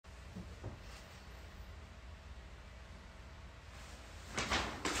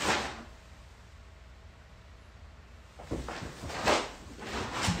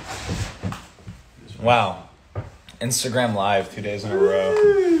Wow. Instagram Live 2 days in a row.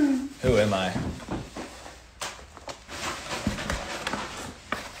 Who am I?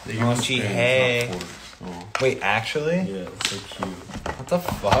 Munchy, hey. Wait, actually? Yeah, it's so cute. What the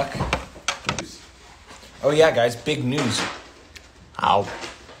fuck? Oh yeah, guys, big news. Ow.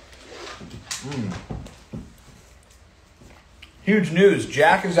 Huge news.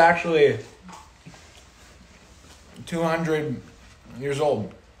 Jack is actually 200 years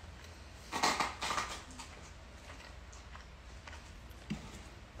old.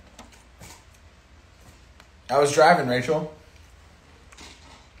 I was driving, Rachel.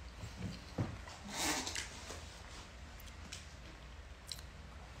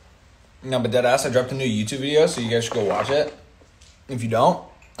 No, but deadass, I dropped a new YouTube video, so you guys should go watch it. If you don't,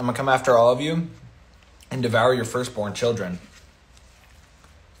 I'm gonna come after all of you and devour your firstborn children.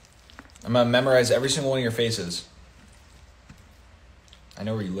 I'm gonna memorize every single one of your faces. I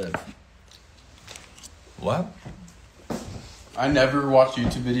know where you live. What? I never watch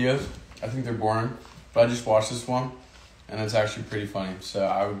YouTube videos. I think they're boring. But I just watched this one, and it's actually pretty funny. So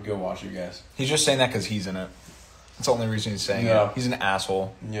I would go watch it, guys. He's just saying that because he's in it. That's the only reason he's saying it. He's an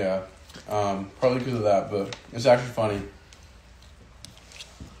asshole. Yeah. Probably because of that, but it's actually funny.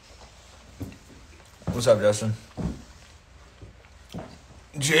 What's up, Justin?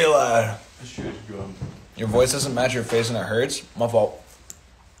 Jayla. Your voice doesn't match your face and it hurts? My fault.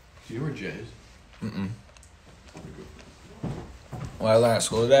 Do you wear J's? What I learned at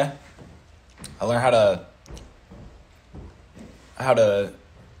school today? I learned how to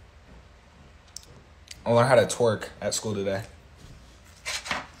twerk at school today.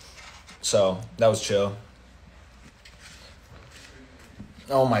 So, that was chill.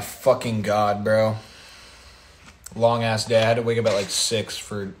 Oh my fucking god, bro. Long ass day. I had to wake up at like 6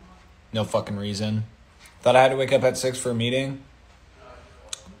 for no fucking reason. Thought I had to wake up at 6 for a meeting.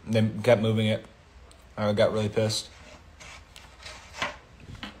 They kept moving it. I got really pissed.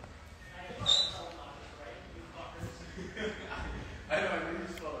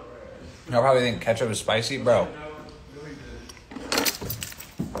 I probably think ketchup is spicy, bro.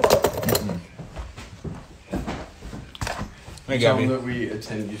 Hey, Tell them that we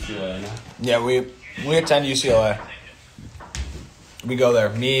attend UCLA now. Yeah, we attend UCLA. We go there.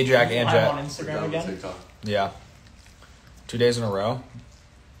 Me, Jack, and Live Jet. on Instagram again? TikTok. Yeah. 2 days in a row.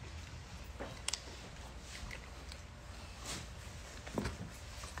 Oh,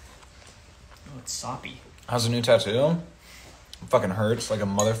 it's soppy. How's the new tattoo? It fucking hurts like a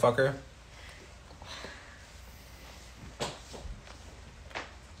motherfucker.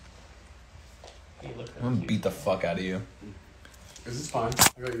 You look I'm gonna beat the fuck out of you. Is this fine?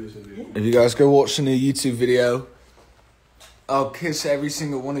 I got you this video. If you guys go watch the new YouTube video, I'll kiss every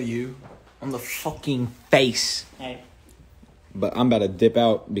single one of you on the fucking face. Hey. But I'm about to dip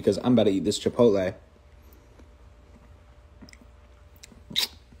out because I'm about to eat this Chipotle.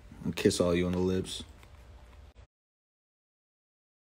 And kiss all you on the lips.